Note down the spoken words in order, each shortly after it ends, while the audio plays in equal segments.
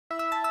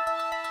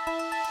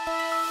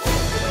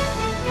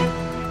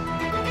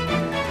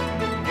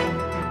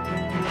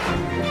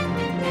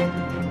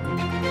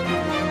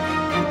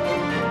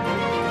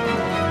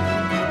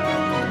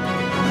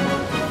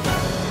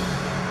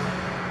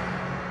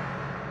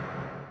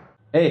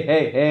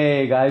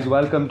Hey guys,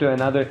 welcome to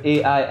another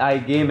AII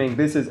Gaming.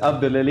 This is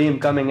Abdul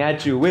Aleem coming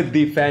at you with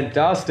the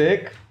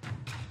fantastic.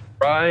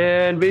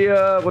 Ryan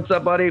Villa, what's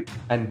up, buddy?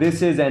 And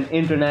this is an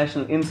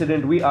international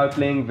incident. We are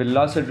playing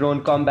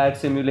Velocidrone Combat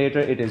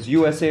Simulator. It is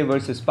USA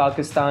versus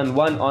Pakistan,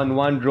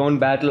 one-on-one drone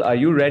battle. Are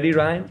you ready,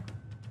 Ryan?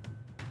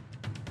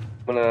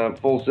 I'm gonna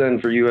full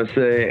send for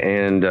USA,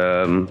 and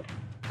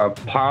I'll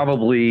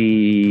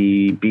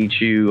probably beat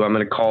you. I'm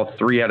gonna call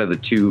 3 out of the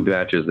 2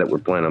 matches that we're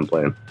planning on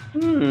playing.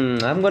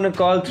 I'm gonna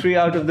call 3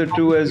 out of the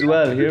 2 as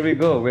well. Here we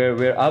go.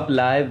 We're up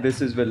live. This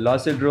is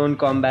Velocidrone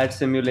Combat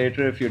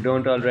Simulator. If you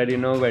don't already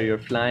know, where you're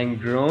flying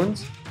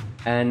drones,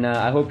 and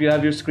I hope you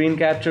have your screen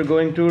capture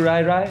going too,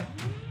 Rai.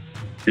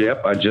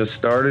 Yep, I just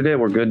started it.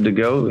 We're good to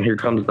go. Here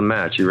comes the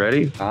match. You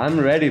ready? I'm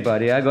ready,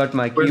 buddy. I got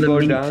my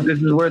keyboard down.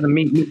 This is where the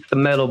meat meets the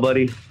metal,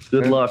 buddy.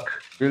 Good luck.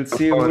 We'll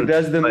see who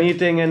does the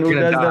meeting and who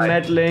does the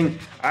meddling.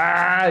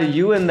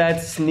 You and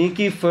that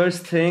sneaky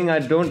first thing. I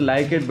don't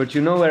like it, but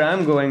you know where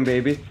I'm going,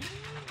 baby.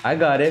 I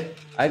got it.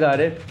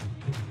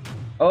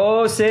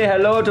 Oh, say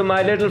hello to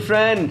my little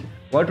friend.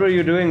 What were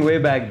you doing way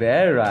back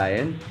there,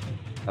 Ryan?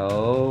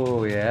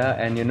 Oh, yeah.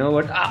 And you know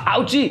what?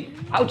 Ouchie!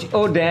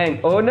 Oh,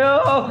 dang. Oh,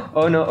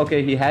 no.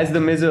 Okay, he has the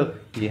missile.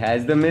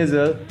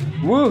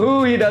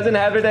 Woohoo! He doesn't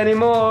have it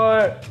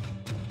anymore.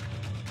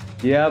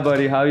 Yeah,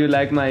 buddy, how you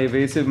like my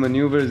evasive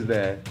maneuvers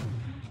there?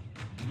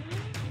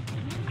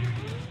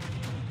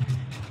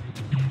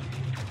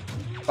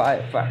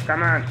 Fire,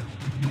 come on.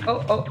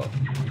 Oh,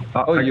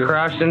 I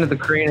crashed into the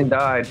crane and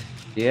died.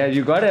 Yeah,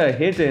 you got a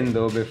hit in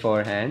though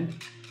beforehand.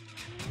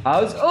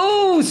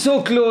 Oh,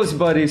 so close,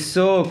 buddy,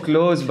 so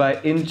close by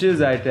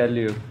inches, I tell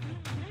you.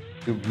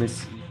 You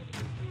miss.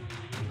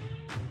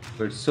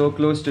 We're so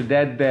close to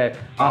death there.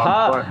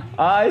 Aha!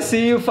 I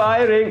see you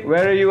firing.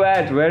 Where are you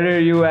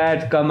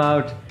at? Come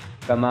out.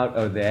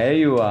 Oh, there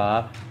you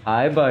are.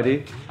 Hi,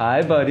 buddy.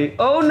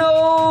 Oh,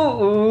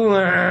 no! Ooh,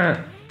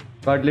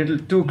 got a little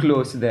too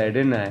close there,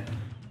 didn't I?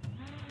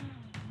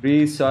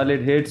 3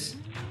 solid hits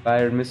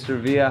by Mr.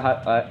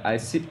 Villa. I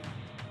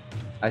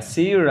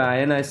see you,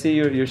 Ryan. I see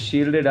you're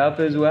shielded up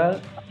as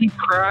well. He's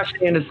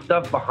crashing into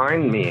stuff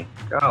behind me.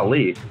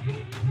 Golly.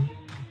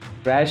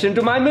 Crash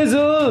into my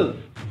missile!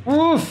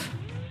 Oof!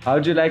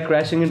 How'd you like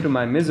crashing into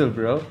my missile,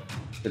 bro?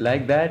 You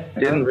like that? I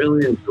didn't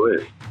really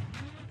enjoy it.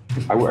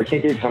 I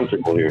can't get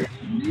comfortable here.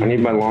 I need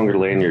my longer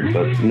lanyard,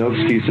 but no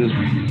excuses.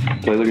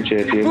 Play like a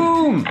champion.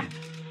 Boom!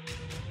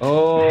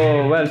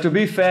 Oh, well, to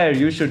be fair,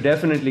 you should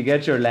definitely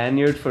get your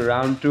lanyard for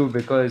round 2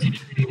 because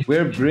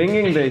we're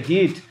bringing the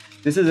heat.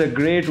 This is a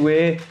great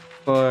way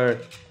for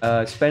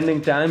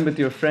spending time with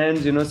your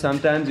friends. You know,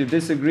 sometimes you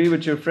disagree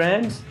with your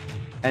friends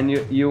and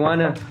you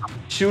want to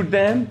shoot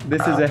them.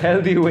 This is a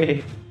healthy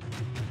way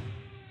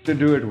to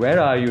do it. Where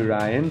are you,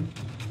 Ryan?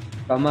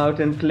 Come out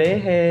and play,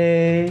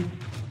 hey.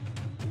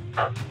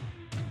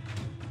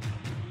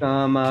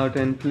 Come out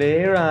and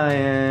play,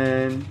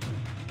 Ryan.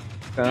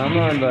 Come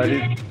on,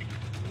 buddy.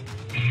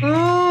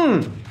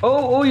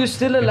 Oh, you're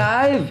still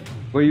alive.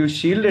 Were you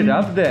shielded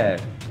up there?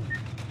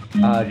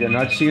 You're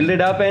not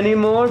shielded up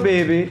anymore,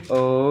 baby.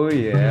 Oh,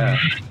 yeah.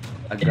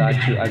 I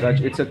got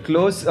you. It's a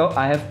close... Oh,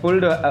 I have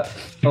pulled a...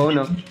 oh,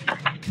 no.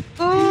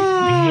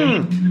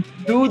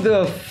 To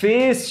the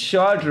face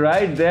shot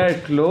right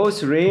there.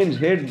 Close range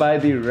hit by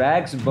the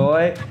Rax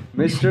boy.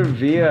 Mr.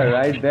 Villa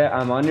right there.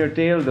 I'm on your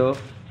tail, though.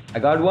 I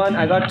got 1.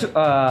 I got 2.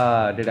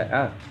 Did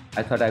I?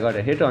 I thought I got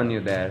a hit on you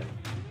there.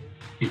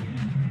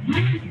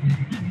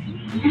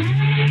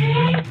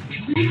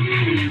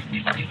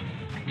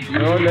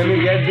 Oh, let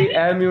me get the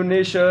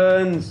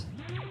ammunitions.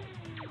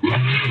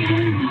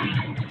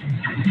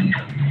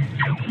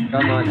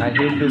 Come on, I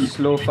hate this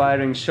slow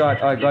firing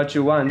shot. Oh, I got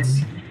you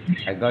once.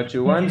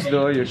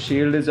 Though. Your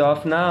shield is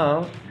off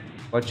now.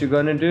 What you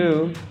gonna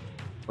do?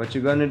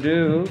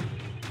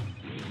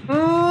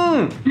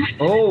 Oh,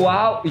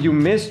 wow. You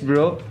missed,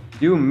 bro.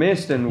 You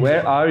missed. And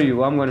where are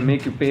you? I'm gonna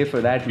make you pay for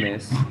that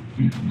miss.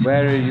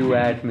 Where are you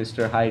at,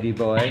 Mr. Heidi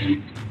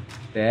boy?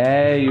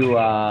 There you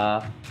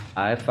are.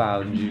 I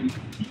found you.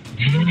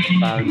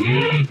 Are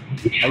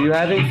you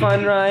having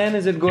fun, Ryan?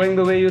 Is it going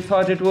the way you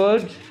thought it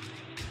would?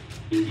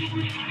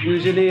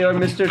 Usually you're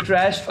Mr.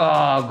 Trash.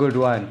 Oh, good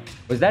one.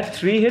 Was that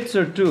 3 hits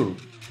or 2?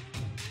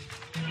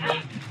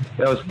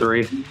 That was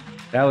 3.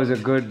 That was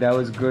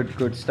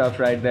good stuff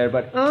right there.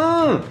 But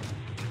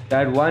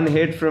that 1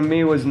 hit from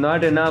me was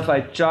not enough.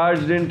 I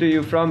charged into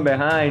you from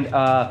behind.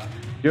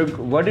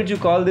 What did you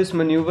call this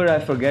maneuver? I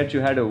forget. You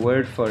had a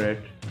word for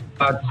it.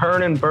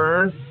 Turn and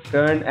burn.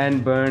 Turn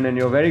and burn, and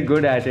you're very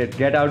good at it.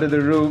 Get out of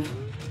the roof.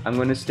 I'm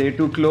gonna stay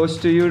too close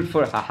to you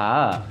for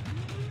haha.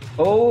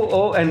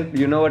 Oh, and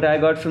you know what I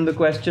got from the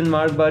question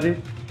mark, buddy?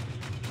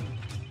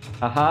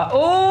 Haha.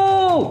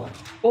 Oh,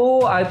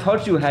 I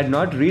thought you had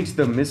not reached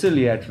the missile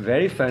yet.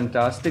 Very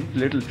fantastic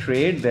little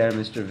trade there,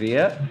 Mr.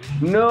 Villa.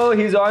 No,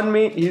 he's on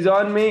me. He's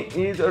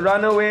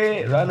run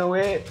away.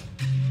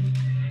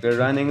 We're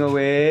running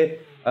away.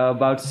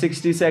 About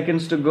 60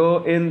 seconds to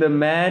go in the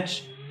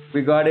match.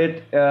 We got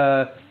it.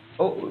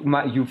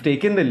 You've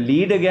taken the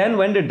lead again?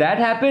 When did that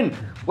happen?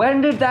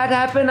 When did that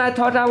happen? I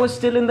thought I was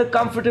still in the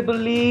comfortable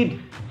lead.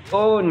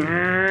 Oh,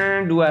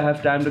 do I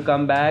have time to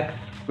come back?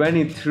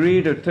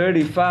 23 to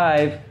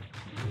 35.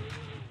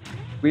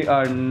 We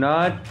are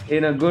not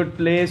in a good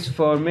place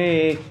for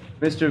me.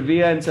 Mr.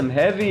 Via in some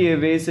heavy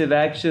evasive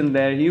action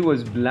there. He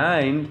was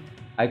blind.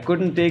 I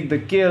couldn't take the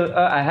kill.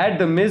 I had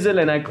the missile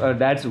and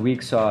that's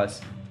weak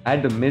sauce. I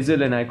had the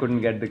missile and I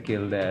couldn't get the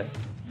kill there.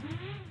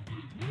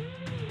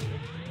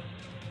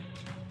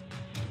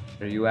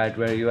 Where you at?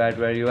 Where you at?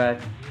 Where you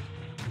at?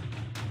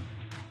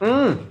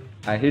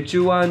 I hit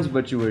you once,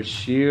 but you were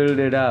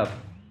shielded up.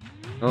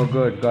 Oh,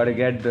 good. Gotta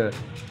get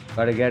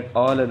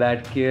all of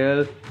that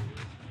kill.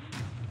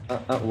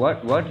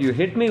 What? You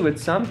hit me with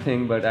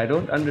something, but I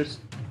don't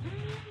understand.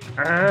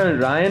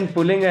 Ryan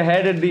pulling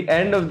ahead at the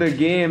end of the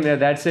game. Yeah,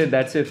 that's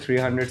it.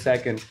 300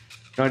 seconds.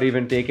 Not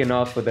even taken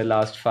off for the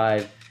last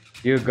 5.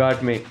 You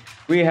got me.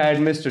 We had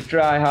Mr.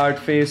 Tryhard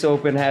face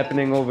open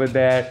happening over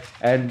there.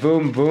 And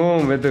boom,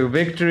 boom, with the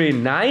victory.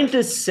 9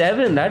 to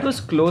 7. That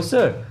was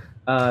closer.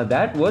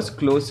 That was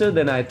closer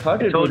than I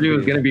thought it would be. I told you it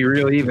was going to be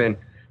real even.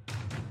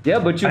 Yeah,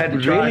 but you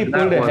really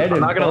pulled ahead. I'm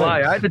not gonna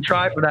lie, I had to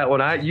try for that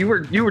one. You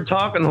were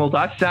talking the whole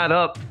time. I sat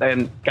up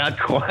and got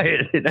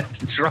quiet and had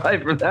to try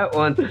for that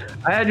one.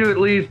 I had to at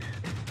least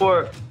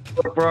for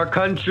our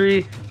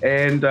country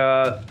and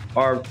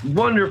our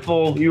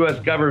wonderful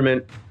U.S.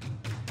 government.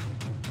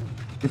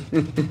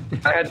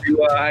 I had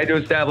to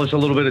establish a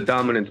little bit of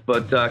dominance.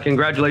 But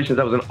congratulations,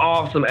 that was an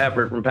awesome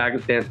effort from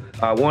Pakistan.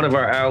 One of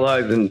our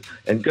allies and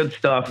good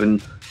stuff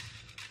and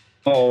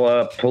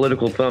all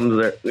political thumbs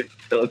there.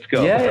 Let's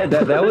go. Yeah,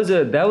 that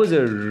was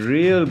a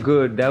real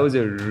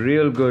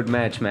good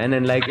match, man.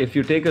 And like if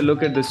you take a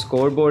look at the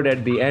scoreboard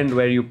at the end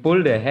where you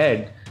pulled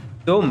ahead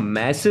so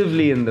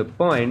massively in the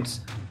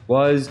points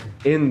was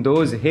in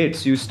those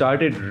hits. You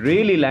started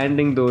really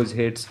landing those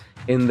hits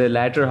in the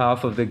latter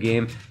half of the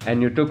game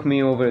and you took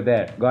me over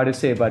there. Gotta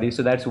say, buddy.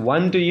 So that's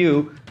 1 to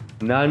you,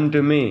 none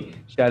to me.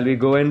 Shall we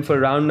go in for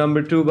round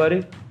number 2,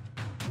 buddy?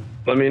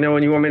 Let me know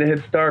when you want me to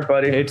hit start,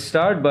 buddy. Hit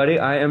start, buddy.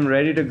 I am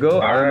ready to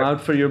go. I'm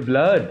out for your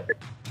blood.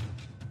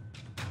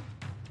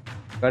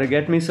 Gotta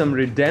get me some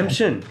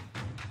redemption.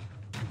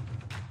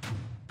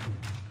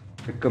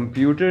 The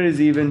computer is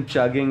even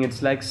chugging.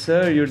 It's like,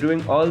 sir, you're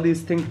doing all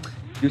these things.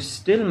 You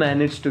still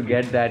managed to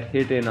get that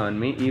hit in on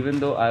me, even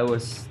though I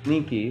was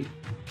sneaky.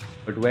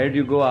 But where do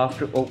you go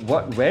after? Oh,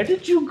 what? Where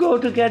did you go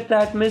to get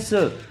that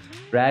missile?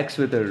 Rax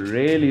with a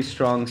really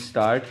strong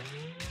start.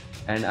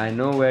 And I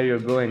know where you're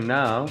going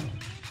now.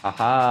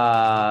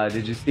 Aha!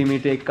 Did you see me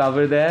take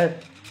cover there?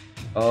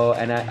 Oh,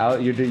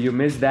 and you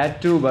missed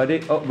that too,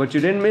 buddy. Oh, but you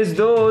didn't miss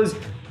those.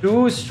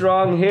 2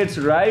 strong hits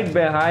right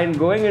behind,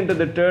 going into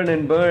the turn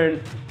and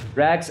burn.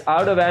 Rax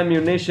out of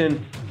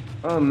ammunition.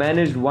 Oh,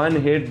 managed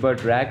 1 hit,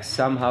 but Rax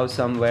somehow,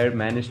 somewhere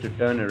managed to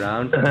turn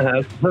around.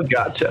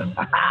 Gotcha.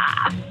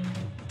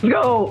 Let's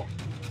go.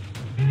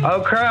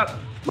 Oh crap!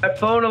 My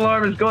phone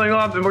alarm is going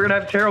off, and we're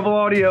gonna have terrible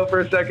audio for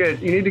a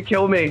second. You need to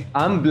kill me.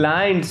 I'm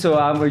blind,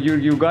 so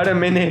you got a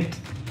minute.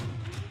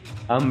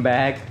 I'm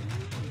back.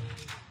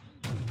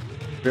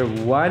 We're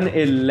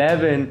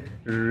 111.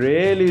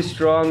 Really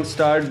strong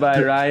start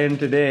by Ryan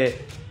today.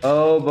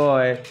 Oh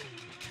boy.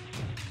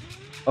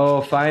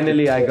 Oh,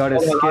 finally I got a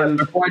skill.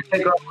 Before I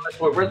take off,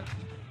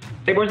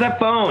 where's that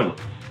phone?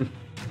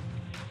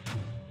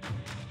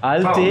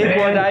 I'll take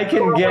what I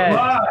can get.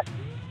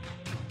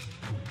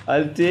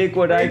 I'll take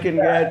what I can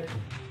get.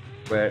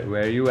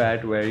 Where you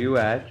at? Where you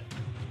at?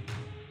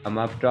 I'm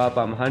up top.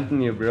 I'm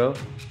hunting you, bro.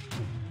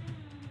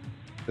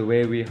 The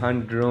way we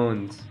hunt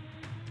drones.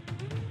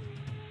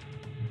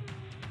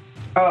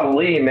 Oh,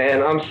 Lee,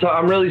 man,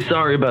 I'm really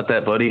sorry about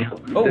that, buddy.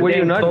 Oh, were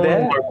you not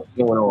there?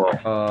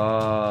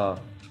 All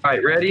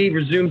right, ready?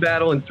 Resume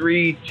battle in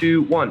 3,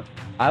 2, 1.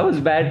 I was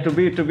bad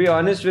to be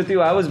honest with you.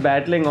 I was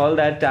battling all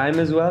that time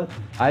as well.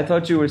 I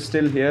thought you were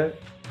still here.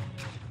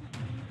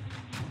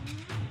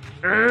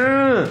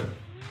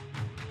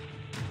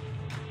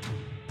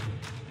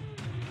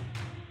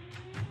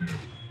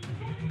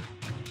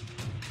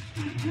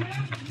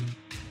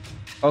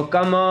 Oh,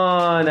 come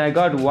on. I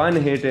got 1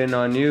 hit in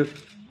on you.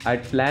 I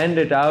planned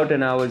it out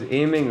and I was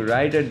aiming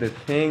right at the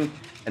thing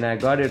and I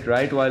got it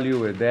right while you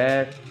were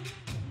there.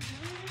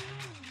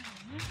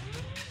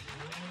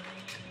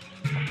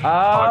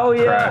 Oh,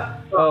 yeah.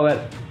 Oh,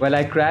 well,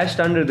 I crashed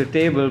under the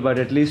table, but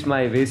at least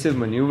my evasive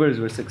maneuvers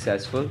were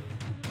successful.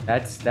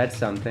 That's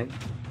something.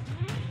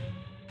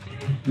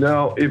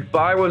 No, I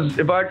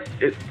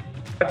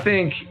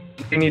think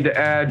you need to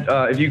add,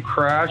 if you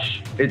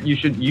crash, you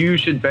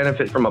should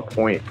benefit from a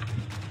point.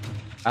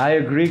 I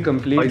agree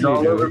completely. He's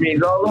all over me.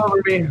 He's all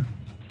over me.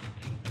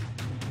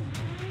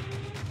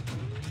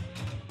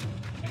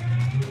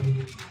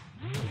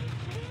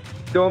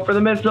 Going for the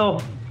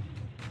missile.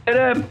 Hit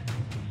him.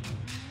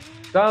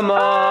 Come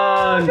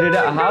on.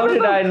 How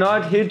did I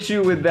not hit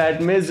you with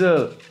that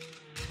missile?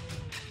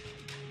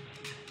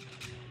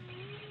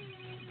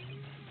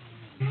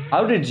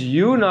 How did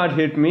you not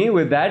hit me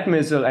with that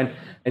missile?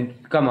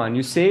 And come on,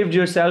 you saved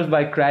yourself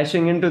by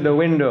crashing into the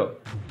window.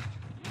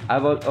 I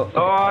will. Oh, okay.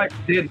 Oh,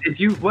 if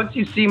you once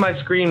you see my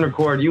screen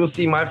record, you will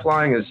see my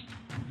flying is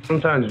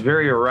sometimes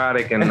very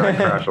erratic and I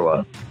crash a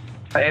lot.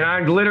 And I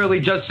literally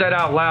just said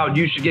out loud,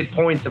 you should get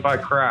points if I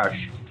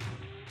crash.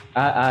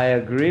 I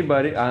agree,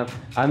 buddy.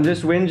 I'm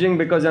just whinging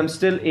because I'm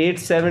still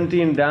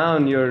 8-17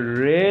 down. You're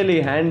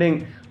really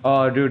handing.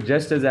 Oh, dude,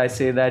 just as I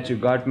say that, you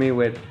got me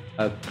with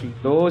a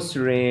close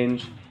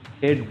range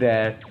hit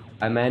there.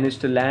 I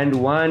managed to land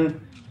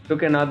one,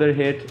 took another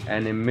hit,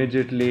 and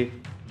immediately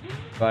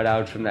got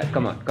out from that.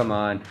 Come on, come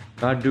on.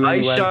 Not doing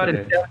Ice well shot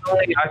today. is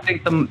definitely, I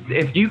think,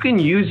 if you can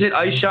use it,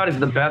 ice shot is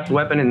the best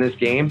weapon in this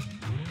game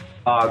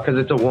because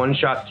it's a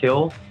one-shot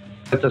kill.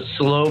 It's a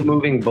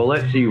slow-moving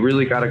bullet, so you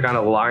really got to kind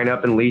of line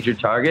up and lead your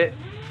target.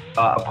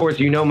 Of course,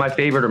 you know my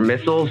favorite are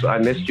missiles. I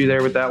missed you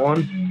there with that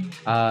one.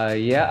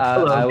 Yeah,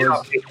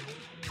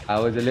 I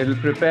was a little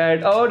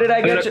prepared. Oh, did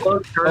I get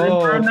you?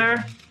 Turn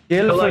there.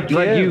 Kill So for like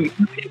kill. you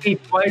hit me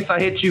twice, I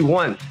hit you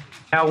once.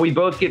 Now we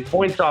both get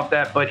points off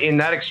that, but in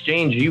that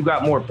exchange, you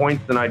got more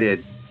points than I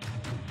did.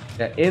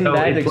 Yeah, in So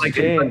that it's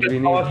exchange, like we a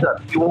need.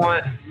 toss-up.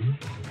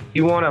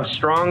 You want a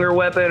stronger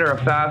weapon or a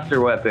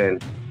faster weapon?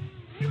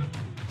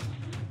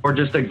 Or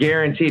just a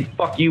guaranteed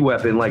fuck you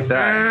weapon like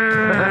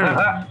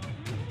that?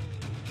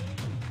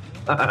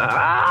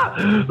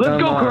 Let's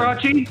go, on.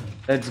 Karachi.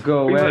 Let's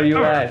go. Where are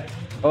you at?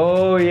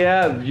 Oh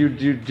yeah,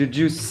 did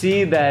you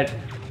see that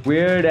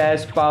weird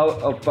ass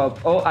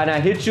oh, and I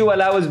hit you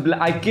while I was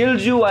I killed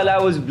you while I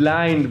was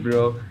blind,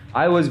 bro.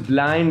 I was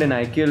blind and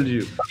I killed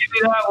you. Give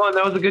me that one.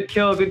 That was a good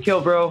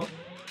kill, bro.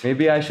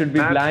 Maybe I should be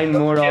blind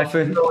more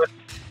often.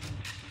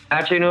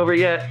 Match ain't over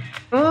yet.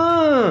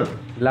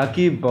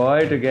 Lucky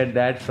boy to get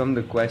that from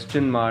the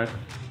question mark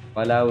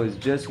while I was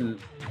just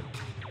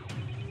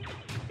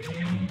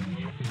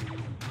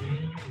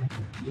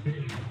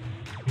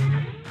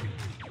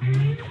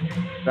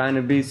trying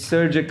to be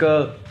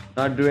surgical,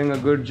 not doing a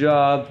good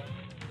job.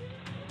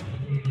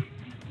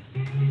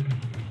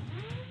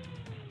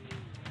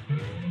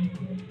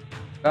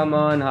 Come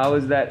on, how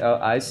is that?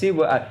 I see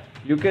what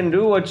you can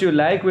do what you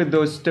like with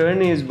those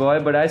turnies, boy,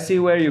 but I see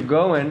where you're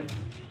going.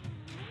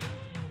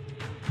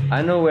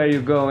 I know where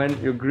you're going,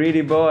 you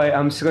greedy boy.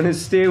 I'm just gonna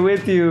stay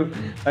with you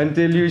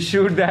until you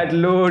shoot that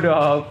load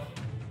off.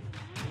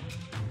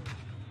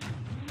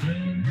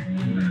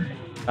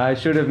 I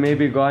should have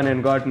maybe gone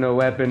and gotten a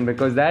weapon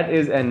because that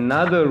is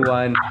another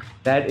one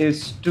that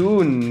is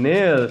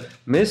 2-0.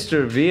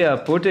 Mr. Villa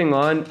putting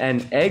on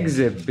an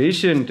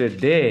exhibition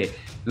today.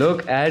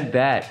 Look at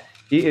that.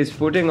 He is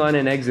putting on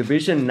an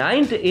exhibition.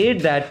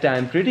 9-8 that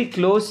time. Pretty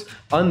close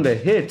on the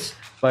hits,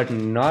 but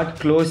not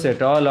close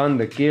at all on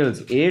the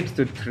kills.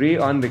 8-3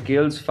 on the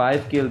kills.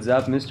 5 kills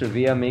up. Mr.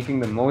 Villa making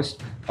the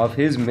most of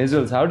his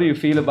missiles. How do you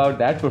feel about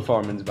that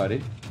performance,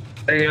 buddy?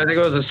 Hey, I think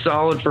it was a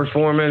solid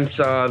performance.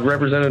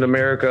 Represented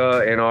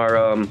America and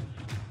our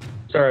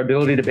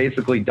ability to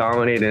basically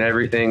dominate in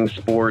everything: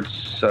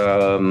 sports,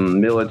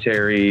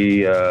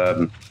 military,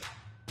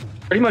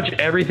 pretty much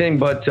everything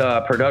but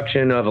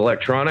production of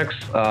electronics.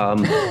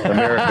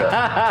 America.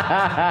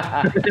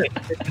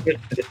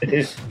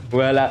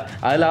 Well,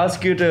 I'll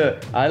ask you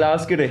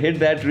to hit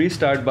that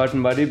restart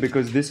button, buddy,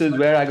 because this is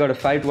where I got to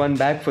fight one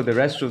back for the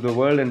rest of the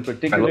world and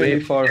particularly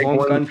for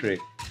home country.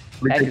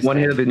 Take one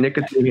hit of the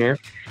nicotine here.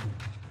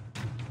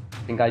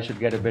 I think I should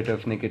get a bit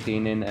of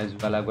nicotine in as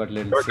well. I've got a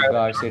little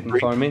cigar sitting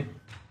for me.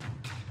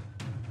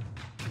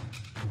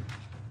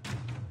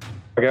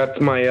 I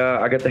got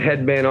I got the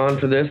headband on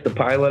for this, the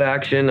pilot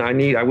action.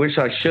 I wish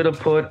I should have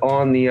put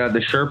on the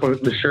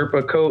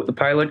Sherpa coat, the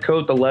pilot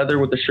coat, the leather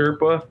with the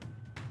Sherpa.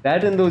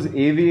 That and those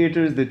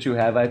aviators that you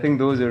have, I think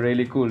those are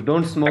really cool.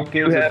 Don't smoke,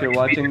 kids, if you're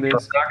watching this. I'm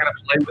not gonna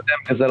play with them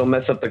because that'll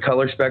mess up the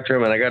color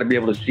spectrum, and I got to be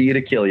able to see you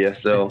to kill you.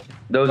 So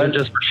those are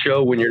just for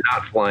show when you're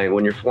not flying.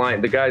 When you're flying,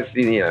 the guys,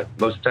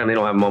 most of the time they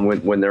don't have them on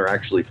when they're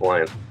actually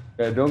flying.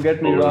 Don't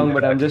get me wrong,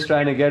 but I'm just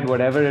trying to get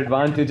whatever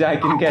advantage I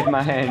can get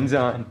my hands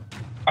on.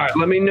 All right,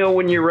 let me know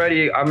when you're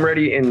ready. I'm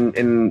ready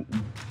in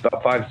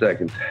about 5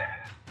 seconds.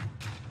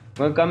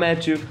 Well, come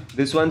at you.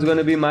 This one's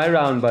gonna be my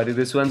round, buddy.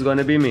 This one's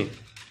gonna be me.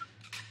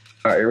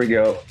 All right, here we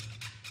go.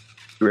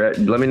 Let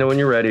me know when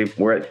you're ready.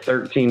 We're at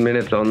 13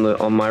 minutes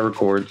on my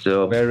record,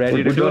 so we're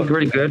ready to go. We're doing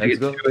pretty good. Let's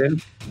go.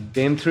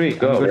 Game 3.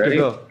 Go, I'm good ready? to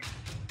go. All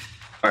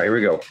right, here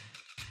we go.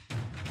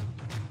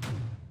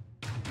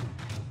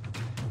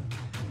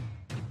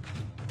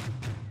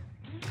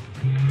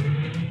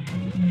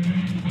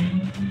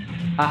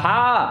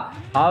 Aha!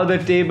 How the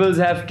tables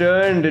have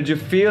turned. Did you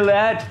feel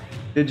that?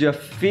 Did you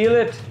feel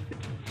it?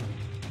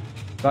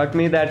 Got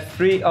me that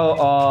free.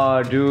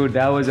 Oh, dude,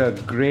 that was a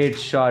great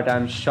shot.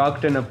 I'm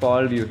shocked and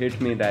appalled you hit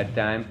me that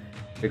time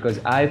because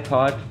I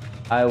thought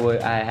I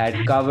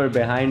had cover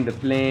behind the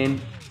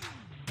plane.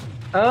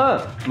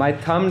 My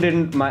thumb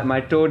didn't, my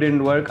toe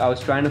didn't work. I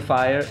was trying to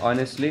fire,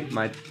 honestly.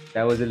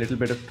 That was a little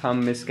bit of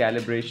thumb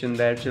miscalibration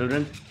there,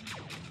 children.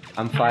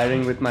 I'm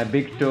firing with my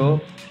big toe.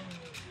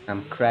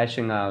 I'm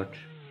crashing out.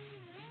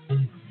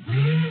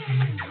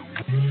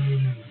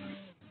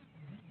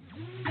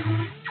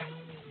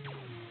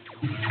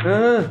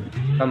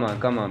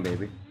 Come on,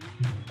 baby.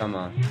 Come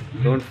on.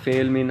 Don't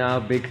fail me now,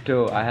 big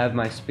toe. I have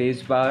my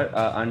space bar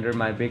under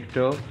my big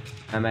toe.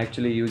 I'm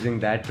actually using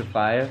that to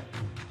fire.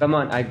 Come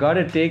on, I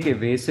gotta take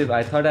evasive.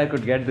 I thought I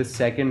could get the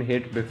second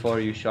hit before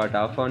you shot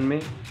off on me.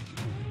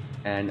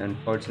 And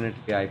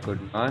unfortunately, I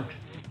could not.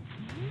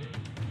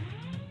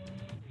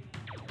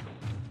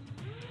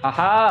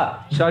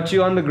 Aha! Shot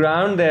you on the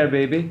ground there,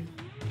 baby.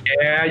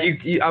 Yeah,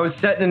 I was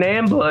setting an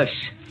ambush.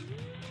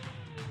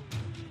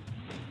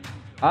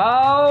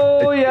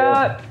 Oh,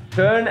 yeah.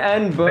 Turn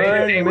and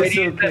burn.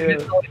 Missile kill.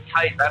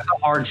 Tight. That's a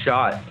hard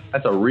shot.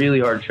 That's a really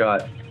hard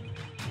shot.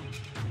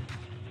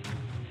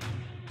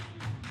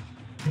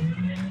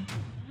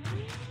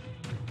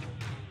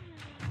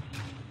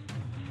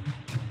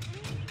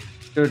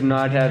 Should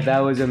not have. That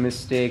was a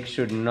mistake.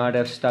 Should not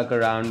have stuck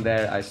around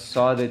there. I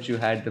saw that you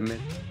had the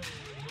miss.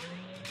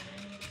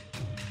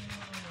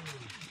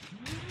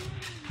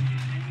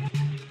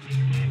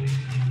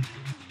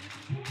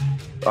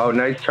 Oh,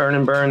 nice turn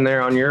and burn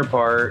there on your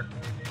part.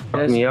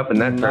 Fucked me up, and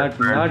that's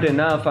not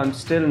enough. I'm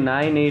still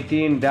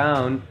 918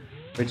 down,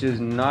 which is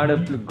not a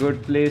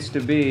good place to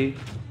be.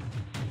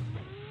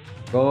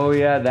 Oh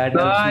yeah, that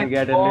helps me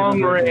get a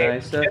little bit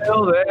nicer.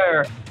 Still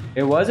there.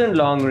 It wasn't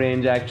long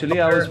range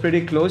actually. I was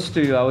pretty close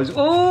to you. I was.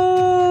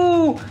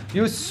 Oh,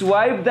 you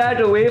swiped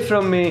that away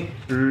from me.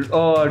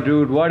 Oh,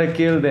 dude, what a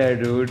kill there,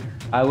 dude.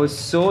 I was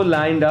so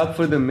lined up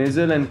for the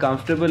missile and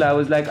comfortable. I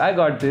was like, I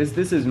got this.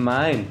 This is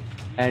mine.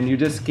 And you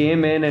just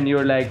came in and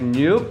you're like,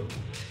 nope.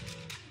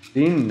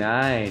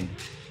 D9.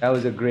 That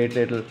was a great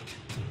little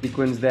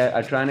sequence there.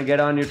 I'm trying to get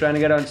on. You're trying to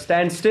get on.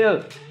 Stand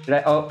still.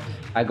 Oh,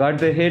 I got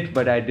the hit,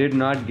 but I did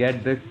not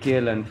get the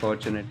kill,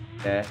 unfortunately.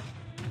 There.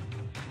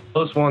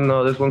 Close one,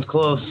 though. This one's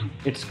close.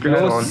 It's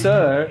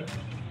closer.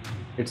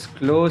 It's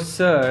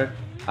closer.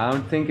 I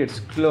don't think it's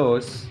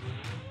close.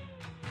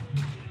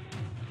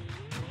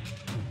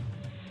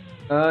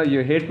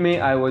 You hit me.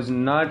 I was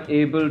not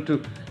able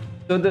to...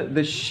 So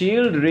the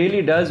shield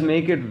really does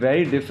make it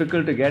very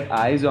difficult to get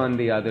eyes on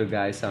the other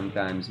guy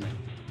sometimes, man.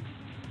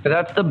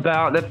 That's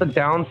the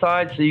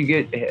downside. So you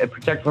get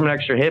protect from an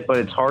extra hit, but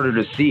it's harder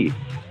to see.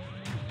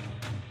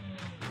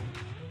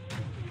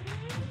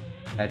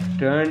 That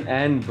turn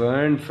and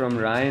burn from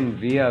Ryan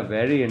Villa,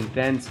 very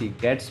intense. He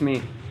gets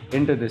me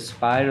into the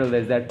spiral.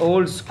 There's that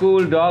old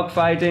school dog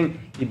fighting.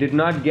 He did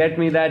not get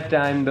me that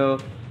time though.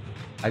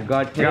 I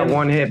got him. I got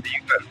one hit, but you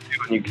got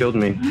two and you killed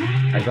me.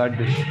 I got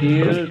the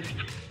shield.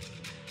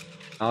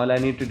 All I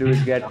need to do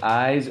is get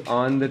eyes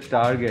on the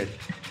target.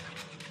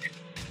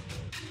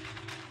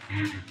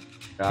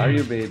 Where are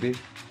you, baby?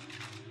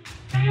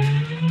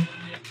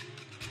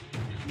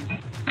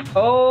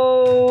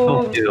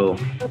 Oh!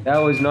 That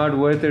was not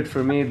worth it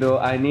for me, though.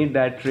 I need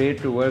that trade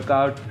to work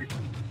out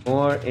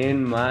more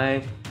in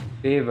my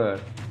favor.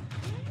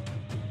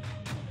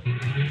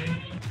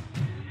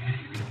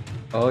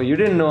 Oh, you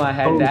didn't know I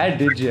had that,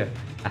 did you?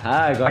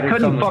 Aha, I got it. I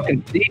couldn't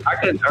fucking see. I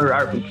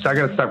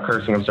gotta stop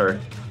cursing. I'm sorry.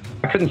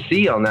 I couldn't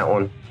see on that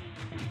one.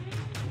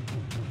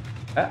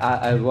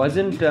 I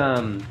wasn't,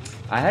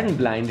 I hadn't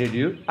blinded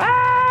you.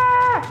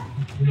 Ah!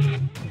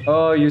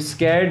 Oh, you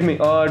scared me.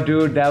 Oh,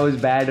 dude, that was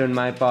bad on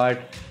my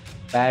part.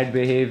 Bad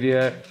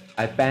behavior.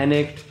 I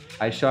panicked.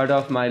 I shot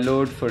off my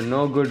load for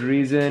no good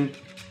reason.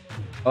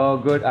 Oh,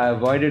 good. I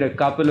avoided a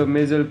couple of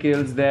missile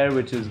kills there,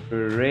 which is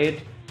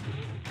great.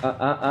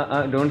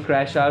 Don't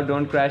crash out.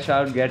 Don't crash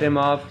out. Get him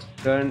off.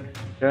 Turn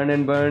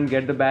and burn.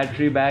 Get the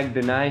battery back.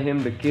 Deny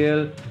him the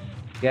kill.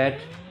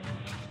 Get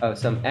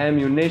some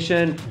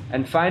ammunition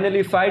and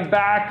finally fight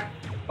back.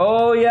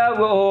 Oh yeah,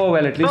 oh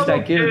well, at least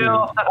I killed him.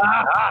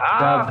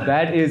 Wow,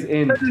 that is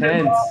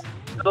intense.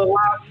 The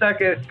last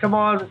second. Come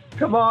on,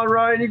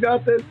 Ryan, you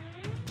got this.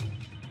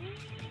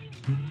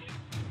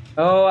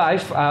 Oh,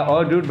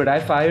 oh dude, but I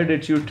fired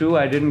at you too.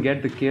 I didn't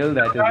get the kill.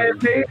 That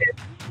is it.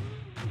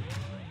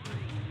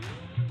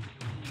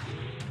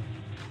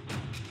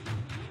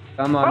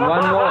 Come on,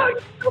 one more.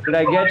 Did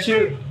I get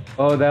you?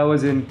 Oh, that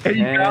was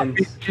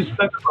intense. You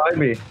stuck by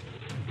me.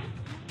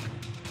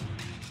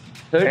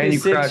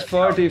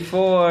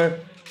 36-44.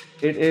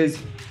 It is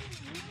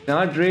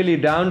not really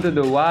down to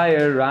the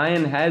wire.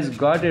 Ryan has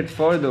got it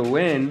for the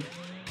win,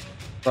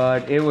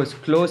 but it was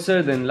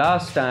closer than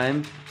last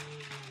time.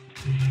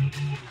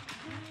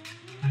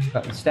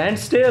 Stand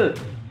still.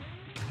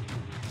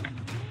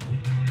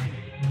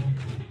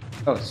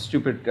 Oh,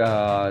 stupid.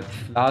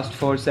 Last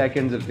 4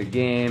 seconds of the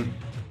game.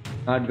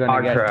 Not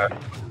gonna get...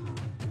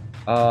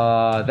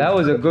 that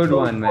was a good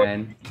one,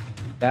 man.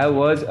 That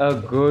was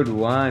a good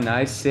one,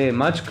 I say.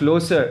 Much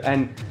closer.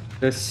 And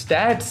the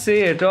stats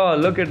say it all.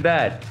 Look at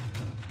that.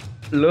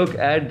 Look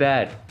at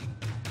that.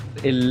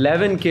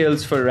 11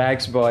 kills for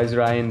Rax Boys,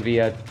 Ryan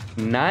Villa.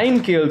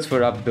 9 kills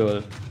for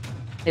Abdul.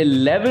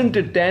 11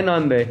 to 10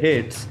 on the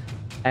hits.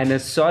 And a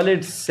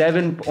solid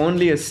 7,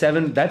 only a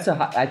 7.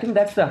 I think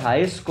that's the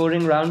highest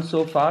scoring round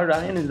so far,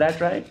 Ryan. Is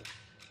that right?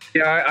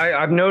 Yeah,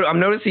 I'm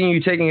noticing you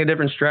taking a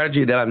different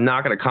strategy that I'm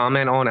not going to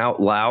comment on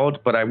out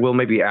loud, but I will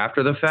maybe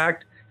after the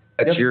fact.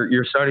 That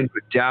you're starting to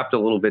adapt a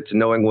little bit to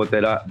knowing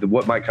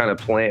what my kind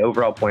of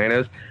overall plan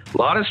is. A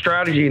lot of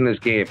strategy in this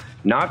game,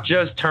 not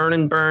just turn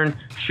and burn,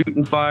 shoot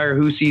and fire,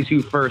 who sees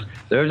who first.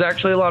 There's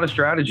actually a lot of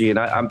strategy, and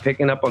I'm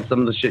picking up on some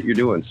of the shit you're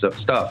doing. So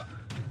stuff.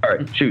 All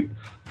right, shoot.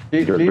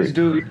 Please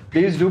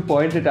do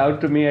point it out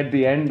to me at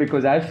the end,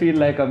 because I feel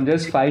like I'm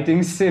just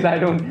fighting still. I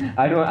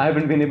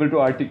haven't been able to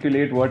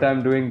articulate what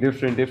I'm doing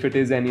different, if it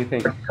is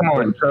anything. Come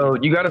on, so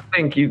you got to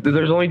think.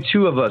 There's only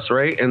 2 of us,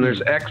 right? And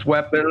there's X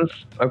weapons,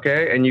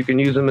 okay, and you can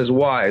use them as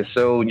Y.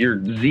 So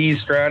your Z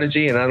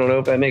strategy, and I don't know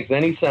if that makes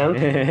any sense.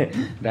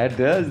 That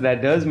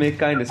does make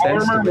kind of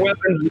sense. Armor,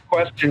 weapons,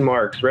 question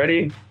marks.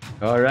 Ready?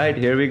 All right,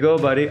 here we go,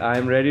 buddy.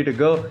 I'm ready to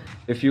go.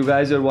 If you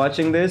guys are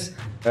watching this,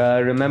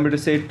 remember to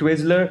say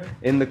Twizzler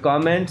in the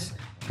comments.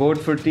 Vote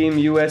for Team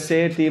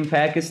USA, Team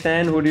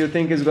Pakistan. Who do you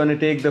think is going to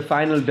take the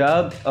final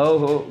dub?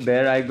 Oh,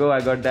 there I go.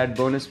 I got that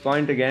bonus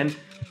point again.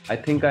 I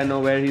think I know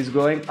where he's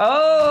going.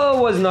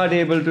 Oh, was not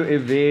able to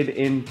evade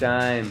in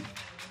time.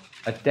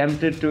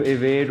 Attempted to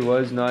evade,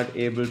 was not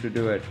able to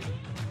do it.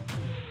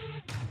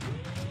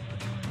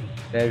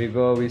 There we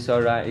go. We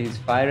saw he's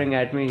firing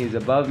at me. He's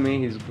above me.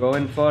 He's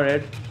going for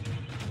it.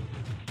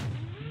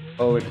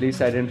 Oh, at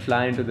least I didn't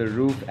fly into the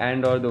roof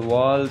and or the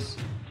walls.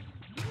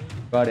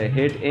 Got a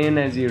hit in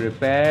as he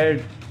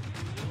repaired.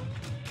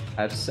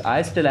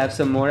 I still have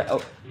some more.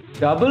 Oh,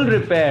 double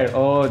repair.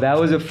 Oh, that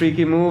was a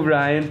freaky move,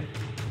 Ryan.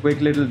 Quick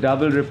little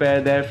double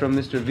repair there from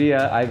Mr.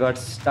 Villa. I got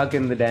stuck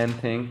in the damn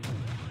thing.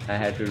 I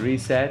had to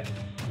reset.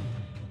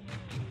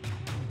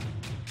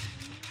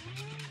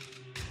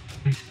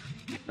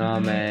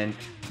 Oh man,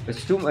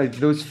 there's too much.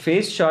 Those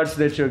face shots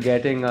that you're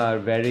getting are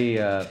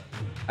very.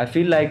 I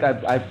feel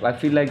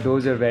like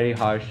those are very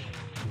harsh,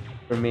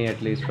 for me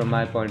at least, from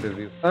my point of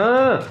view.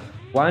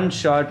 One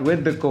shot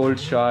with the cold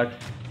shot.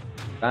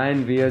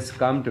 Ryan Villa's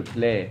come to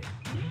play.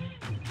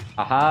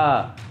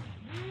 Aha!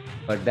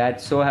 But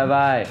that so have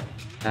I.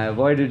 I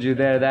avoided you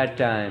there that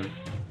time.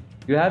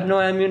 You have no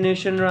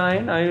ammunition,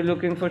 Ryan? Are you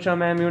looking for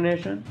some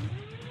ammunition?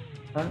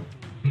 Huh?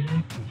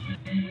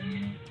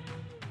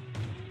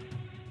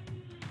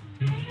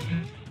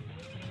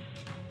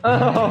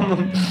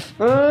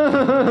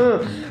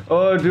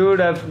 Oh, dude,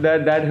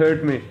 that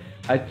hurt me.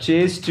 I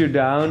chased you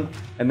down,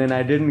 and then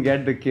I didn't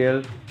get the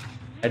kill.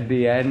 At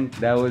the end,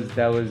 that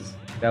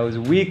was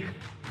weak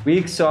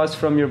sauce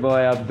from your boy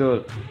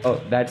Abdul.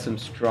 Oh, that's some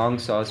strong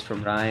sauce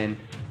from Ryan.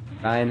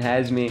 Ryan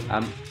has me.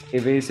 I'm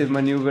evasive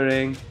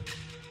maneuvering,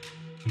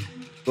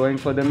 going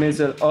for the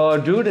missile. Oh,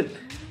 dude,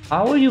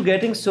 how are you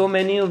getting so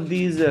many of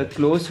these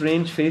close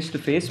range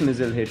face-to-face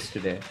missile hits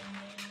today?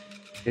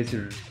 It's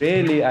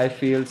really, I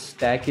feel,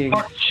 stacking.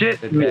 Talk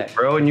shit to me,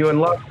 bro, and you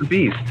unlock the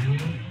beast.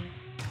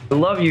 I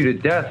love you to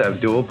death,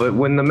 Abdul, but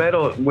when the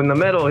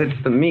metal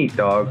hits the meat,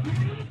 dog,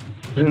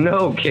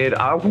 no, kid,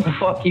 I will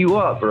fuck you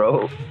up,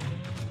 bro.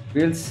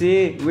 We'll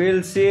see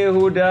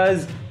who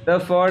does the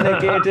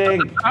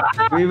fornicating.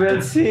 We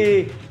will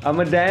see.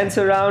 I'ma dance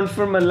around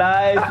for my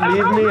life.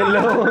 Leave me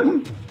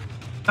alone.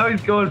 Now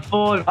he's going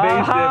full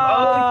invasive.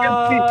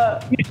 Oh,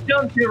 he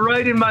jumped it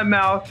right in my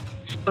mouth.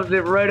 Shoves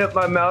it right up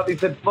my mouth. He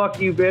said, fuck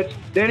you, bitch.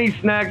 Then he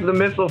snags the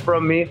missile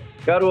from me.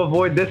 Got to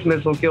avoid this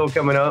missile kill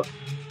coming up.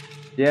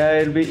 Yeah,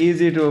 it'll be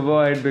easy to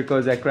avoid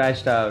because I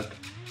crashed out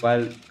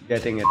while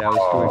getting it. I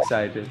was too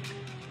excited.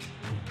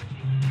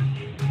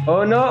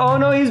 Oh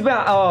no, he's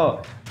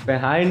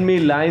behind me,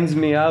 lines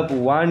me up.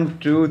 1,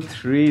 2,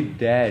 3,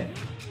 dead.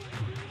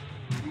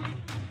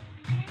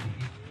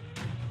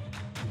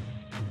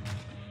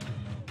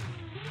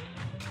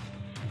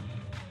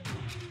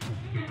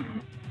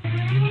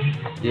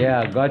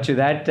 Yeah, got you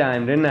that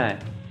time, didn't I?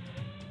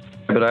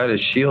 But I had a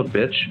shield,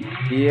 bitch.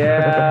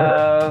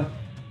 Yeah.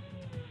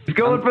 He's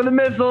going for the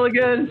missile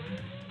again.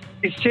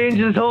 He's changed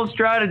his whole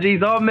strategy.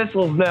 He's all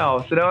missiles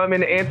now. So now I'm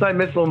in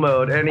anti-missile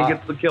mode, and he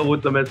gets the kill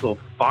with the missile.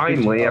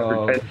 Finally,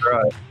 after 10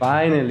 tries.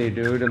 Finally,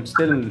 dude. I'm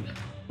still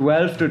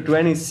 12 to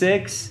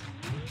 26.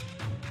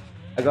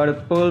 I gotta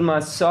pull my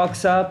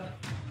socks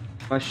up,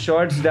 my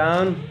shorts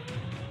down,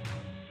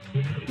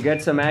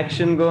 get some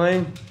action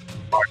going.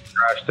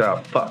 Crashed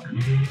out. Fuck.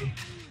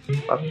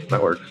 Oh,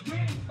 that works.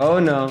 Oh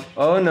no.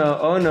 Oh no.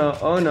 Oh no.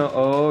 Oh no.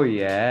 Oh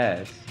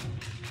yes.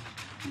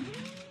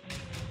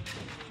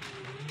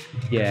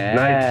 Yeah.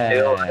 Nice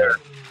kill there.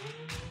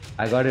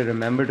 I gotta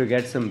remember to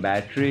get some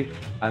battery.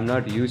 I'm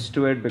not used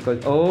to it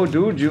because, oh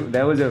dude,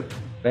 there was a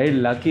very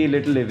lucky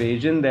little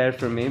evasion there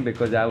for me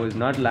because I was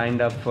not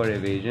lined up for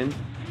evasion.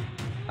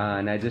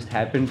 And I just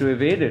happened to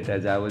evade it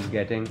as I was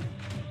getting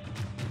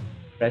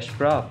fresh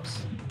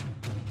props.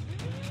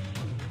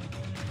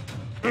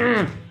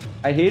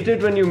 I hate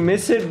it when you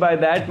miss it by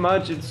that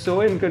much. It's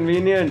so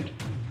inconvenient.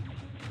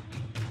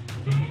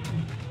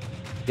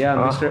 Yeah,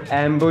 Mr.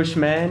 Ambush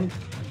Man,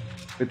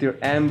 with your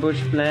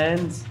ambush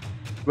plans.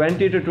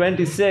 20 to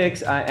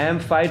 26, I am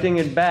fighting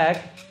it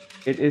back.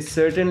 It is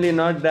certainly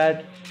not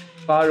that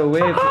far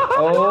away.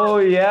 Oh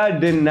yeah,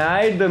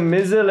 denied the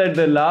missile at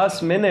the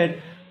last minute.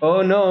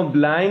 Oh no,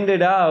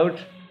 blinded out.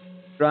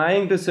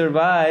 Trying to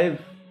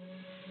survive.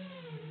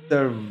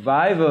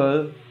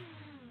 Survival.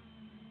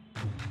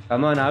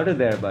 Come on out of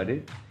there,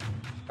 buddy.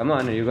 Come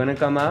on, are you gonna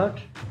come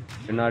out?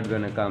 You're not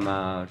gonna come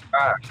out.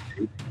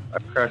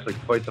 I've crashed like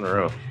twice in a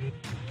row.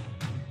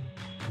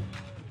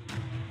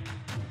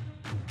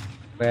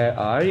 Where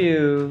are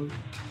you?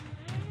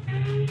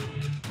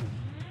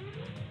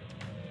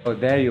 Oh,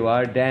 there you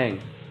are.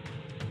 Dang.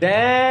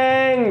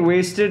 Dang!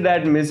 Wasted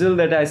that missile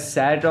that I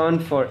sat on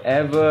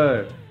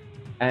forever.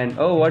 And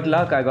oh, what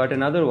luck, I got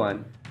another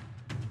one.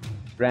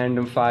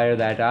 Random fire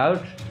that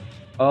out.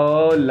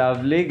 Oh,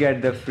 lovely.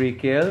 Get the free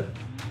kill.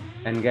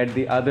 And get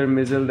the other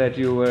missile that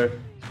you were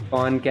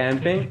spawn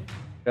camping.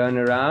 Turn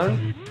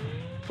around.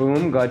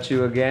 Boom, got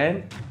you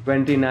again.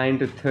 29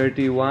 to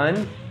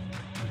 31.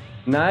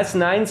 Nice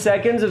 9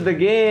 seconds of the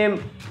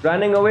game.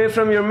 Running away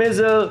from your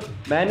missile.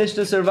 Managed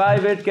to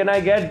survive it. Can I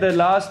get the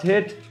last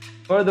hit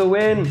for the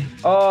win?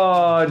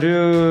 Oh,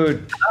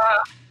 dude.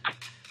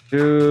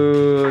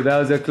 Dude, that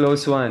was a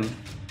close one.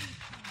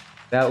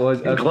 That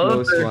was a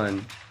close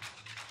one.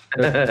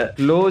 The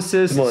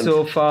closest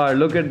so far.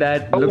 Look at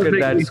that. Look at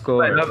that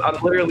score.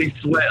 I'm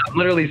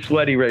literally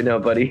sweaty right now,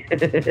 buddy.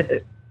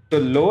 So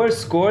lower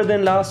score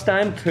than last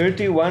time,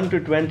 31 to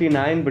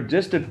 29, but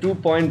just a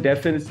 2-point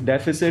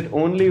deficit.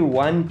 Only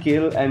 1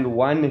 kill and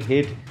 1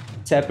 hit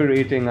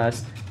separating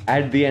us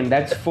at the end.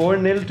 That's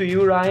 4-0 to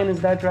you, Ryan.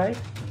 Is that right?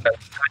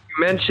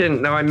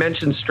 I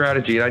mentioned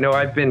strategy. I know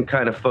I've been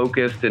kind of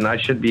focused, and I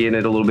should be in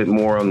it a little bit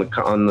more on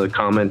the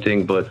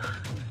commenting, but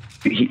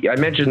I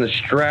mentioned the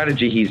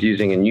strategy he's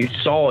using, and you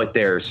saw it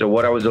there. So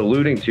what I was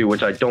alluding to,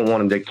 which I don't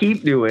want him to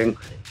keep doing,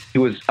 he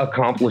was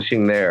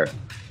accomplishing there.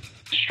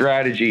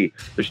 Strategy.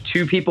 There's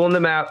 2 people in the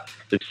map.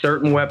 There's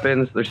certain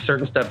weapons. There's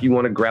certain stuff you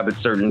want to grab at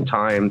certain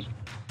times,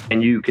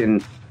 and you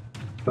can.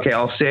 Okay,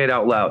 I'll say it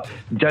out loud.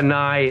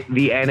 Deny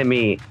the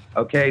enemy.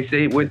 Okay,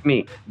 say it with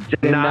me.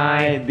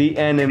 Deny the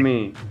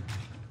enemy.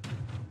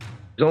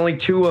 There's only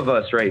 2 of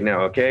us right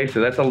now. Okay, so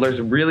there's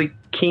a really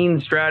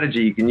keen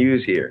strategy you can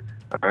use here.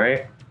 All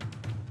right.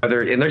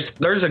 And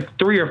there's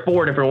 3 or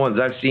 4 different ones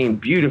I've seen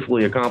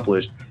beautifully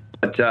accomplished,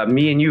 but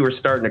me and you are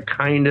starting to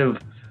kind of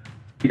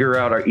figure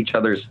out each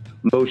other's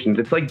motions.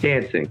 It's like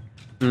dancing.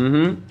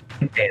 Mm-hmm.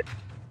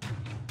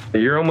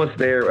 You're almost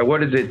there.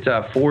 What is it?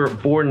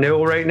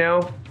 4-0 right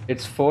now?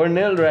 It's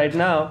 4-0 right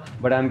now,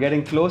 but I'm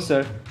getting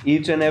closer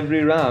each and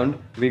every round.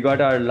 We got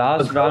our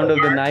last round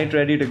of the night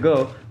ready to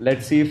go.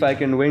 Let's see if I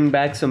can win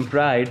back some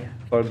pride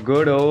for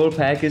good old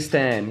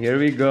Pakistan. Here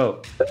we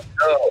go. Let's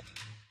go.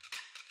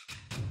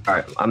 All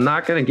right, I'm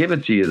not going to give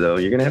it to you, though.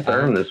 You're going to have to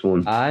earn this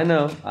one. I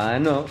know.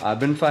 I've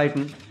been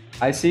fighting.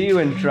 I see you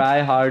in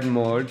try-hard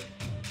mode.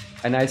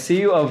 And I see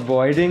you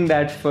avoiding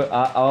that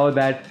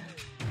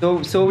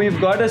So we've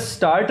got a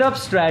startup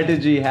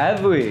strategy,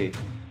 have we?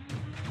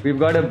 We've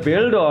got a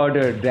build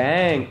order.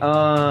 Dang.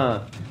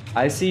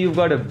 I see you've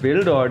got a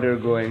build order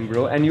going,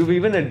 bro. And you've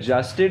even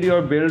adjusted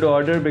your build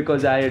order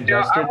because I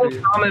adjusted. Yeah, I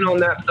will comment on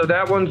that. So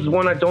that one's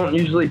one I don't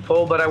usually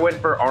pull, but I went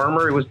for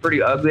armor. It was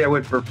pretty ugly. I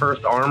went for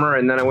first armor,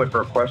 and then I went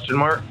for a question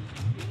mark.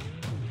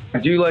 I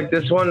do like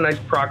this one. Nice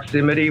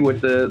proximity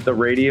with the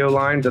radio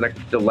lines, and I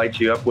can still light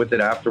you up with it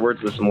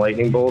afterwards with some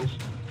lightning bolts.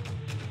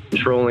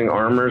 Controlling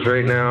armors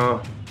right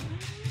now.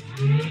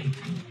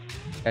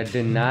 I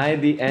deny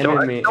the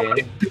enemy.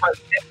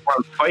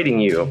 I'm fighting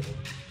you.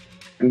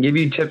 I can give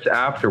you tips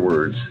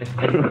afterwards.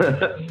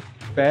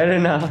 Fair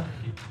enough.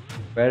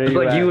 It's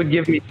like you would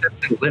give me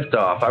tips in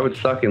liftoff. I would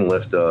suck in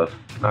liftoff.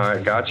 All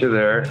right, got you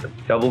there.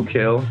 Double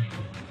kill.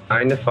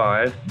 9 to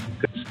 5.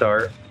 Good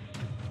start.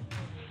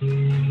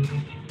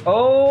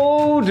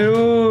 Oh,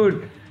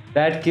 dude.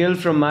 That kill,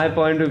 from my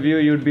point of view,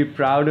 you'd be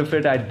proud of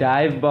it. I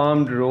dive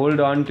bombed, rolled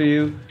onto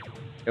you.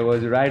 It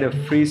was right, a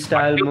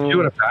freestyle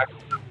move.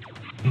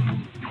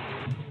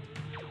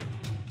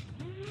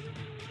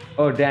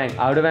 Oh, dang.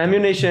 Out of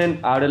ammunition,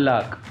 out of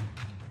luck.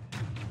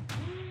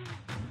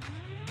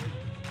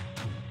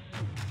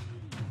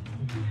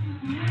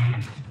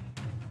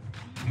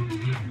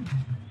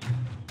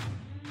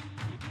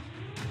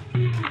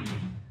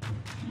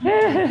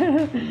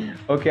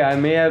 Okay, I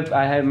may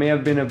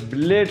have been a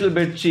little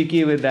bit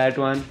cheeky with that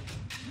one.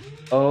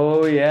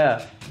 Oh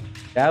yeah,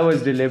 that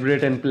was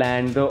deliberate and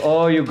planned though.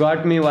 Oh, you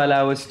got me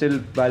while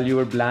you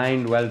were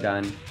blind. Well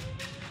done.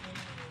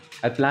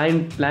 I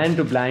planned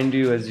to blind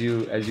you as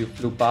you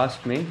flew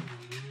past me.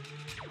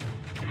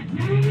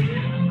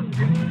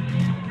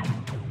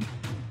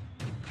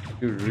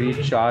 You're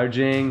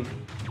recharging.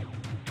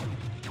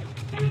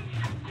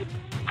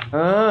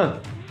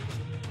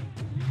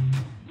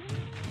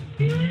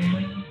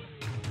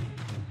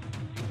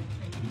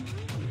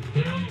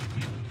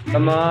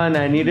 Come on,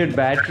 I needed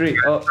battery.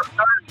 Oh.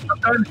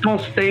 Sometimes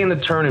don't stay in the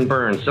turn and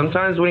burn.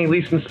 Sometimes when he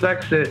least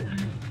inspects it,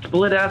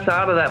 split ass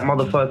out of that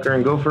motherfucker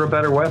and go for a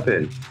better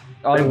weapon.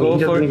 I'll go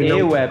for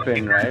a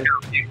weapon, right?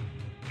 You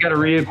gotta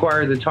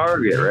reacquire the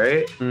target,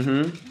 right?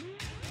 Mm-hmm.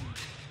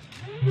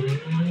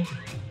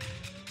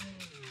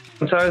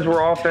 Sometimes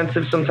we're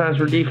offensive, sometimes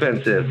we're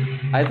defensive.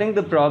 I think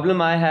the problem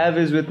I have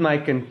is with my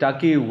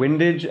Kentucky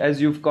windage, as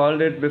you've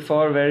called it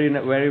before, very,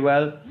 very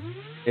well.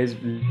 is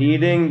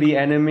leading the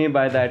enemy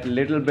by that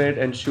little bit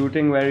and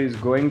shooting where he's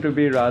going to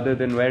be rather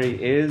than where he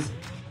is.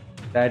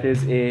 That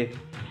is a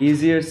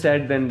easier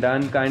said than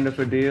done kind of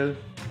a deal.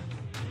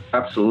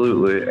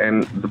 Absolutely,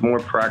 and the more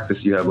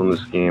practice you have on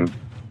this game.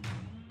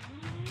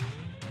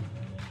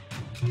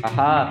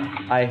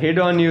 Aha, I hit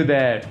on you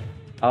there.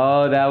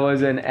 Oh, that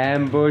was an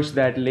ambush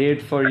that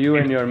laid for you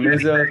and your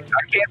missile. I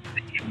can't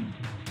see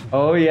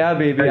Oh yeah,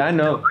 baby, I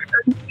know.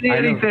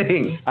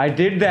 anything. I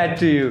did that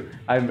to you.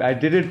 I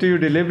did it to you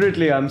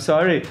deliberately. I'm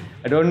sorry.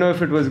 I don't know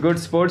if it was good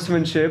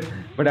sportsmanship,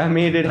 but I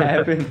made it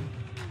happen.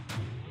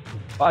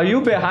 Are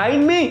you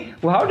behind me?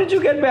 Well, how did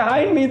you get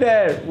behind me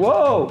there?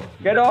 Whoa,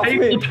 get off Tape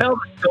me. will tell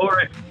the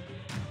story.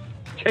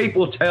 Tape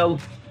will tell.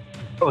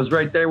 I was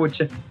right there with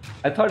you.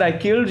 I thought I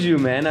killed you,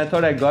 man. I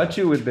thought I got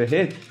you with the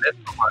hit.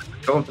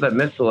 Going for that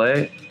missile,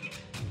 eh?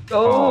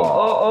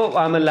 Oh,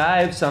 I'm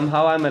alive.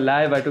 Somehow I'm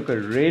alive. I took a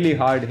really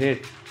hard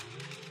hit.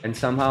 And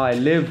somehow I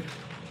lived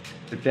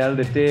to tell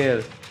the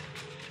tale.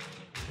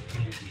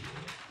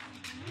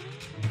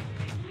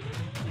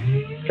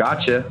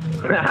 Gotcha.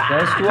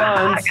 Just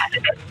once.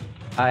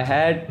 I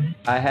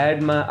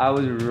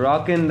was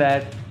rocking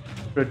that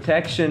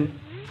protection.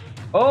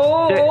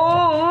 Oh,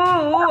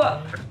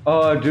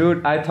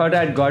 dude, I thought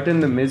I'd gotten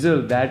the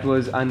missile. That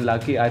was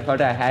unlucky. I thought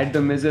I had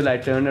the missile. I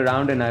turned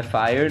around and I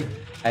fired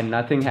and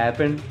nothing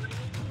happened.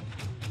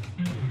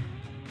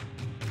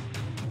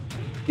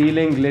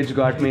 Stealing glitch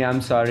got me. I'm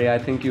sorry. I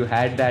think you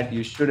had that.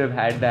 You should have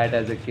had that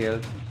as a kill.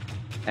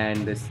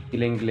 And the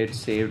stealing glitch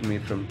saved me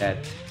from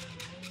death.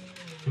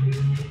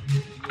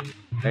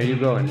 Where you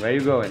going? Where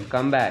you going?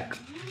 Come back.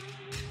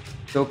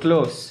 So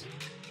close.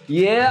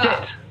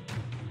 Yeah.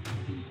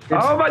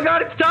 Oh my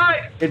God, it's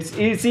tied.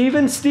 It's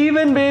even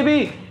Steven,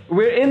 baby.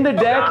 We're in the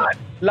deck. God.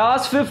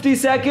 Last 50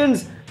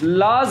 seconds.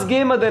 Last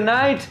game of the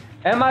night.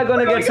 Am I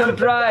gonna get some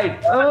pride?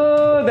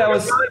 Oh, that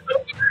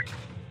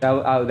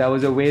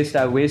was a waste.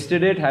 I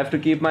wasted it. Have to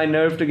keep my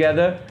nerve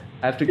together.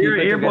 Have to keep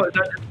it Here, together. boys.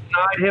 I just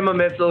denied him a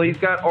missile. He's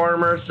got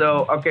armor,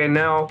 so okay.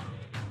 Now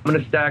I'm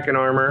gonna stack an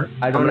armor.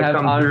 I don't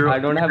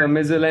have a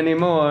missile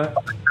anymore.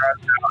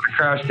 I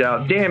crashed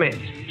out. Damn it!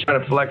 Trying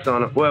to flex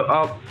on it.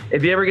 Well,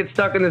 if you ever get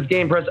stuck in this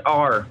game, press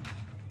R.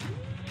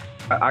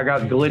 I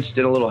got glitched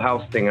in a little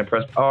house thing. I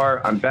pressed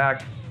R. I'm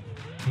back.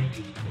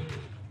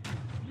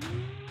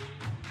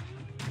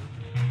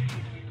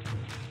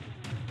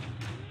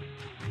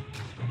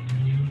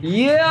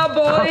 Yeah,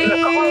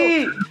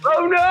 boy!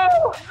 Oh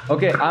no!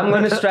 Okay, I'm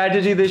gonna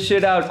strategy this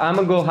shit out. I'm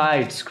gonna go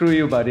hide. Screw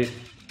you, buddy.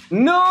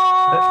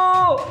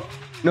 No!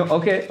 No,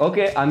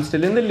 okay. I'm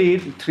still in the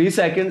lead. 3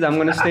 seconds. I'm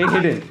gonna stay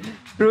hidden.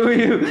 Screw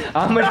you.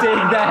 I'm gonna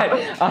take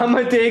that. I'm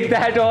gonna take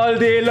that all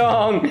day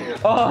long.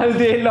 All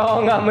day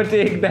long, I'm gonna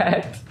take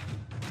that.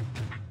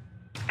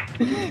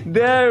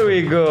 There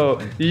we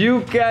go.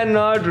 You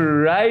cannot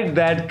write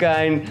that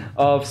kind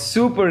of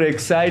super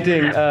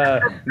exciting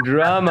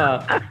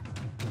drama.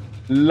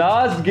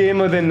 Last game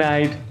of the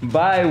night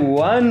by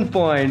 1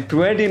 point,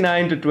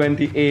 29 to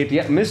 28.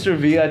 Yeah, Mr.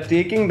 V are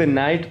taking the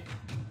night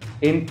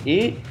in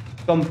a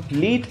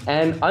complete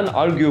and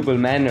unarguable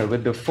manner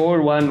with the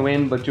 4-1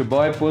 win, but your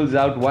boy pulls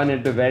out one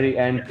at the very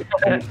end.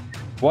 And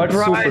what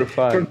super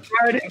fun. From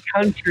Pride and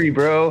Country,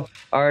 bro.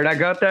 All right, I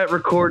got that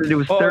recorded. It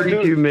was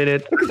 32 dude.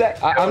 minutes. Look at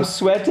that. I'm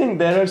sweating.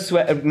 There are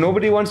sweat.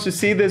 Nobody wants to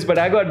see this, but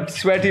I got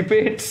sweaty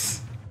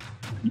pits.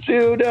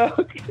 Dude,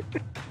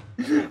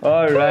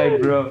 All right,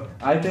 bro.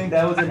 I think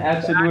that was an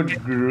absolute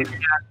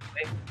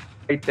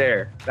right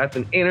there. That's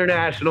an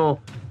international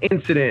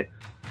incident.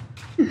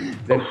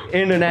 an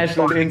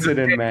international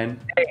incident, man.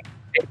 Hey,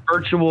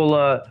 virtual.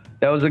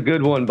 That was a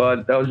good one,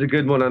 bud. That was a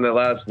good one on the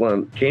last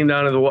one. Came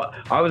down to the.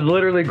 I was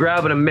literally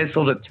grabbing a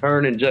missile to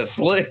turn and just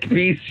flick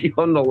PC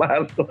on the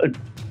last one.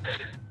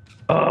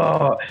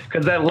 Oh,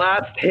 because that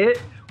last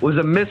hit was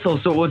a missile,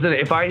 so it wasn't.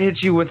 If I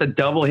hit you with a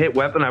double hit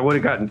weapon, I would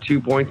have gotten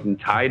 2 points and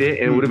tied it,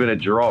 and it would have been a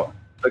draw.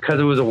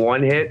 Because it was a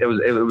one hit, it was.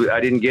 I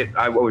didn't get.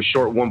 I was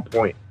short 1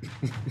 point.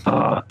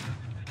 Man,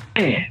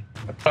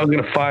 I was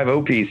gonna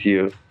 5-0 piece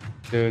you.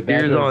 Dude,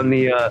 here's on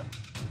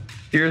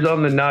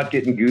the not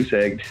getting goose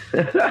egged.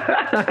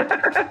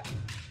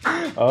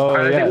 Oh,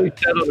 I yeah. think we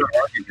settled our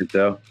argument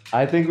though.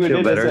 I think we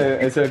did.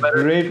 It's a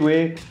great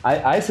way.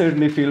 I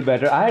certainly feel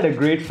better. I had a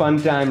great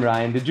fun time,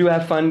 Ryan. Did you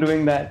have fun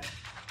doing that?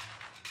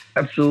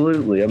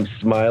 Absolutely. I'm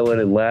smiling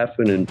and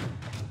laughing and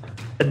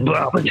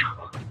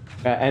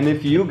and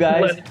if you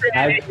guys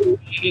have,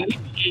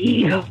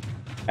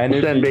 and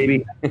if,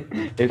 baby.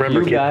 if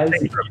you guys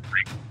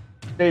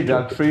stay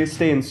drug free,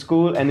 stay in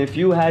school, and if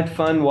you had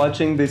fun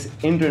watching this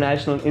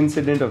international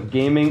incident of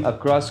gaming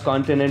across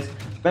continents,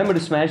 remember to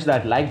smash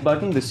that like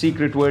button. The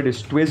secret word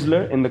is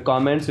Twizzler in the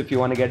comments if you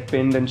want to get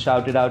pinned and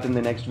shouted out in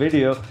the next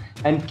video.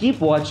 And keep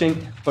watching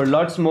for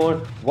lots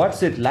more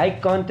What's It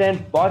Like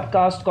content,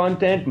 podcast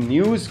content,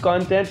 news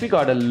content. We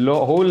got a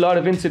whole lot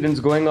of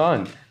incidents going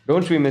on.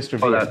 Don't we, Mr.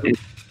 V?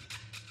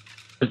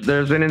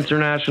 There's an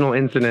international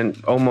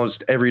incident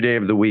almost every day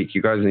of the week.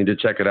 You guys need to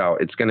check it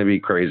out. It's going to be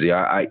crazy.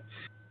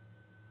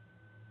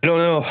 I don't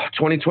know.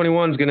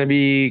 2021 is going to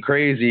be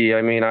crazy.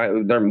 I mean,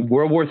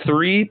 World War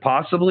III,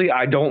 possibly.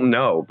 I don't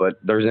know, but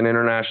there's an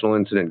international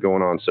incident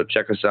going on. So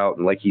check us out.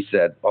 And like he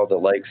said, all the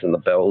likes and the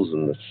bells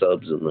and the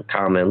subs and the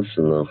comments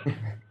and the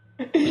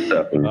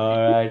stuff.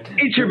 All right.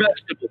 Eat your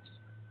vegetables.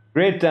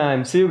 Great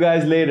time. See you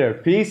guys later.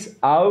 Peace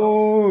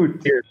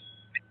out. Cheers.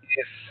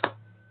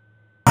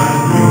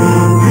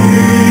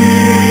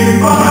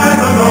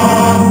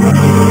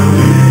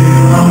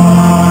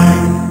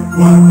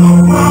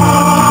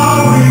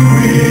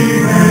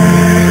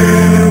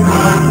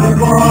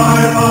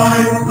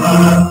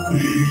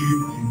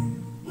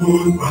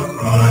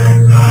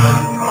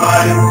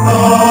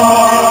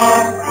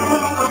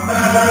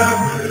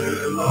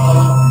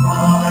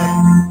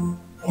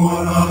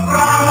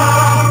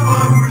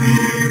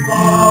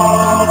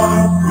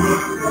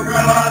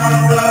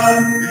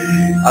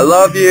 I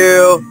love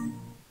you.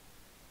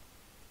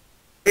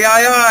 Aye,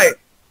 aye, aye.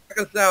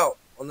 Check us out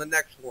on the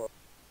next one.